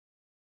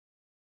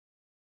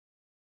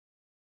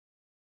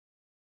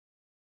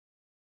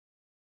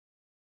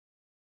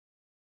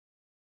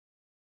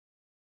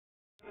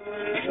Oh,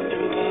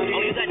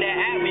 you got that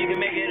app, you can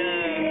make it,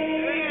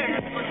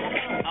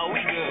 oh,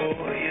 we good.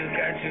 Oh, you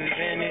got to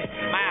finish.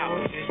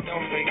 Wow. Just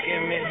don't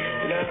forgive me.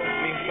 Love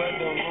me for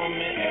the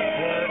moment.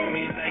 Hug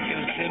me like you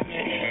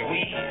sipping.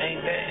 We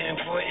ain't that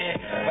important.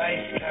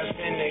 Vice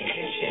cops in the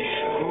kitchen.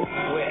 Group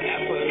with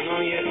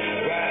Apollonia.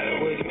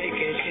 Ride was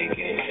making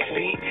chicken.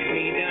 Beat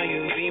me down,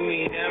 you beat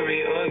me down.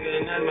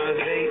 Reorganize my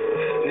face.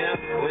 Now,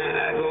 when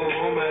I go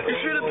home, I we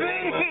should have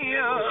been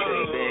here.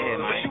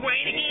 But you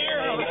ain't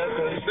here.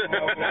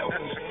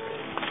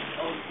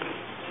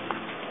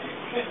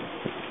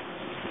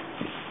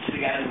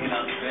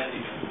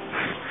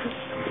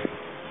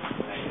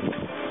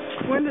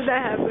 When did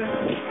that happen?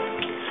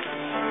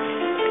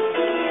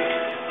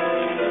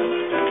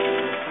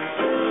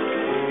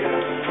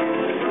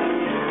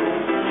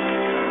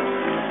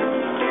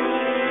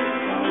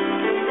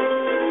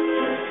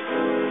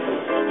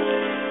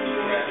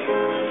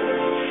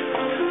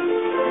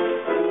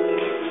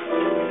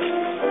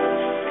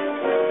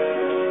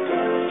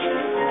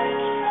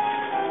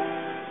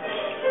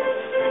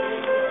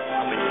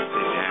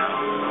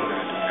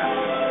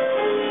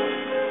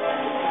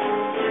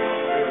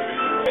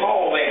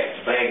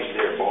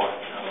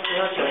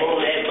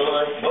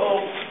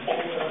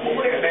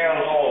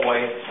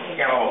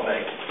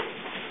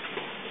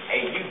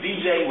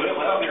 DJ,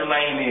 whatever your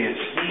name is.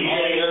 DJ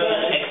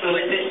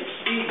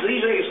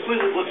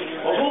Exquisite.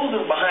 Well, who's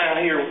this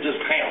behind here with this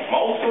panel?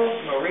 Mosa?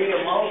 Maria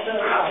Mosa?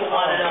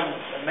 One of them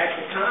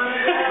Mexicans?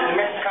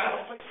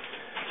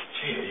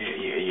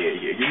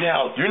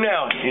 Yeah. You're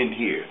now in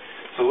here.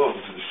 So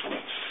welcome to the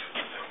suites.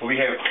 Where we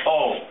have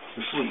all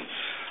the suites.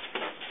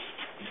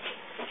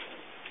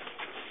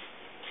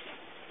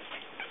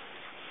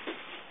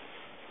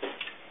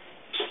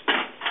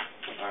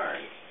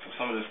 Alright. So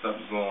some of this stuff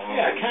is going on.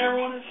 Yeah,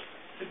 camera on it?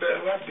 It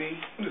better not be.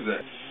 What is that?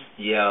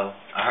 Yo,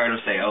 I heard him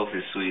say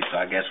Ophus Suite, so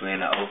I guess we're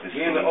in the Ophus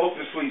Suite. We're in the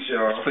Ophus Suite,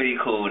 y'all. It's pretty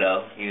cool,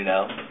 though, you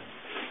know.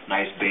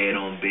 Nice bed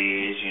on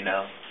beds, you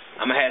know.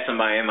 I'm going to have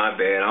somebody in my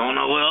bed. I don't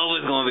know what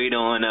Ophus going to be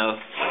doing, though.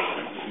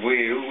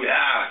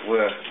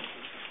 Well,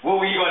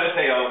 what were you going to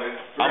say, Ophus?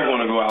 I'm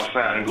going to go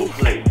outside and go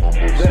play.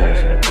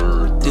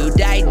 Do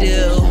they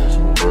do?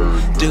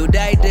 Do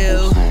they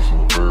do?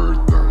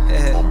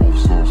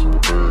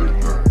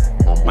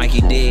 Mikey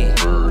Dee.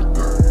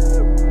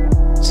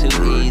 2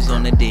 E's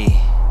on the D.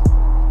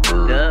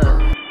 Duh.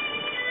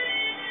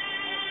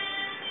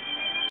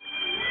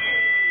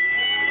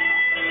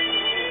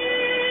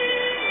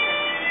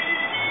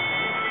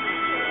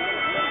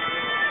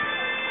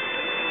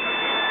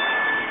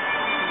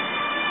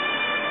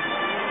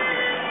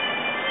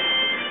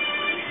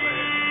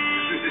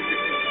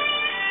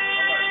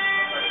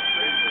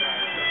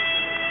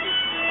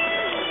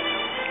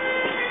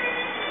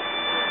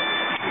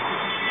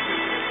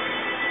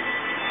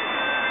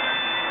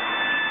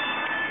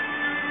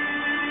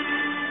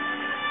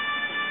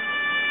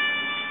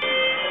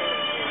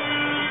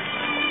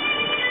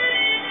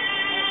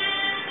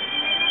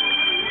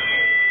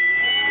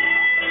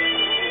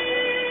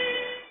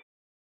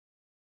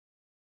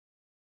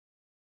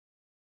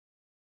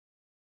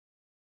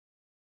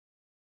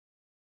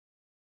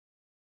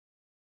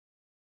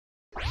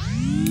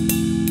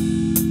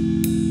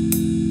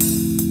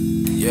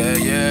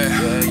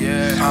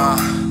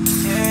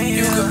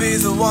 You could be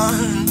the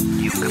one.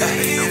 You could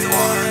be the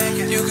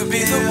one. You could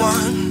be the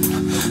one.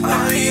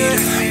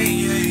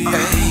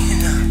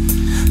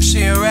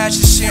 She a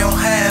ratchet, she don't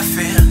have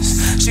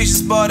feelings. She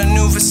just bought a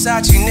new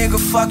Versace, nigga,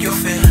 fuck your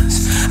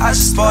feelings. I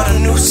just bought a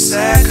new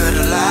sack of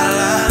the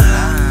la.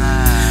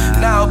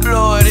 Now I'll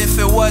blow it if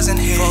it wasn't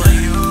here.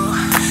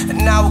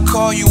 And I would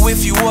call you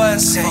if you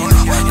wasn't single.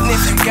 And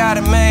if you got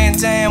a man,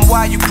 damn,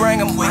 why you bring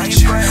him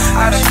with you?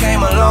 I done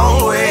came a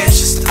long way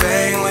just to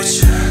bang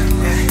with you.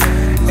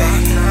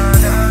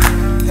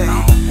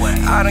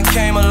 I done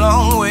came a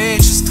long way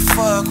just to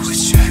fuck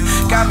with you.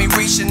 Got me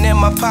reaching in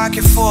my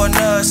pocket for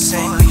another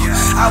single.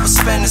 I would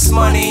spend this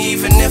money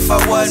even if I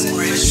wasn't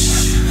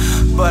rich.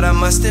 But I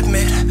must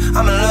admit,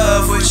 I'm in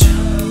love with you.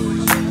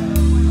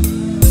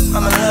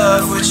 I'm in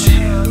love with you.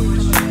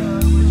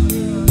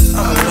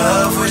 I'm in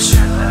love with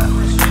you.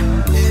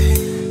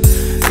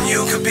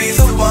 You could be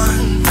the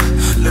one,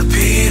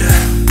 Lupita,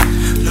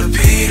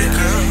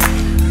 girl.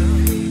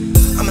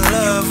 I'm in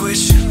love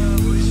with you.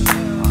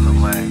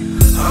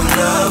 I'm in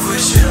love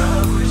with you.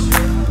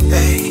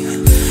 Hey,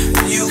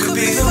 you could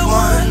be the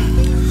one,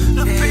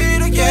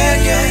 Lupita, yeah.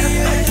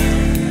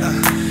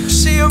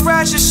 She a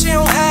ratchet, she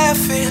don't have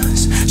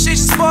feelings. She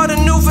just bought a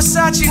new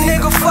Versace,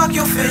 nigga, fuck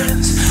your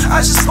feelings.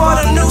 I just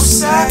bought a new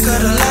sack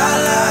of the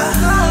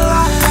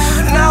la.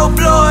 And I would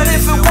blow it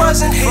if it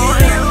wasn't here.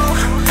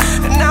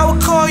 And I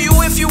would call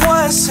you if you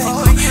wasn't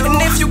single.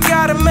 And if you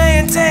got a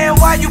man, damn,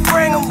 why you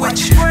bring him with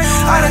you?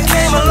 I done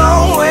came a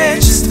long way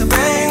just to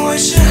bang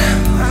with you.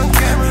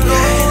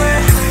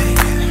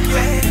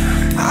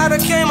 I done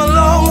came a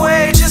long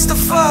way just to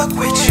fuck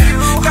with you.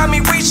 Got me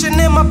reaching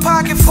in my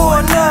pocket for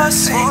another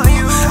single.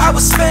 I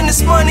would spend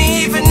this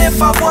money even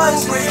if I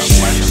wasn't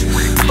rich.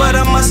 But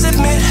I must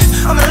admit,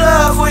 I'm in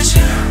love with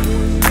you.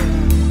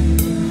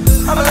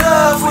 I'm in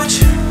love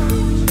with you.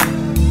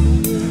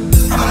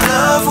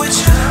 love with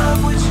you.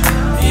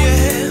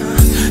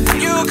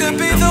 Yeah, you could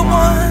be the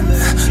one.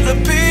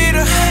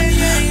 Lapita,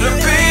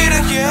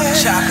 yeah.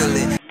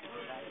 Chocolate.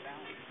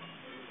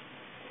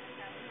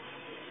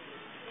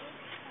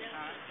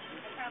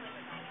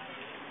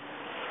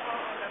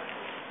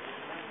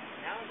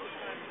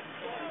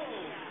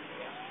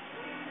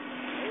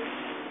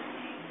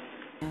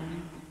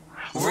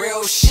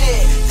 Real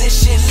shit,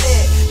 this shit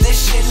lit,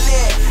 this shit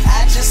lit.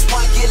 I just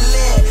wanna get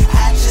lit,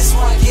 I just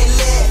wanna get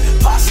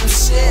lit. Pop some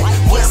shit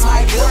with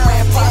my good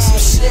man, pop some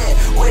shit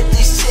with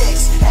these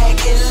chicks and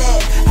get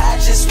lit. I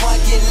just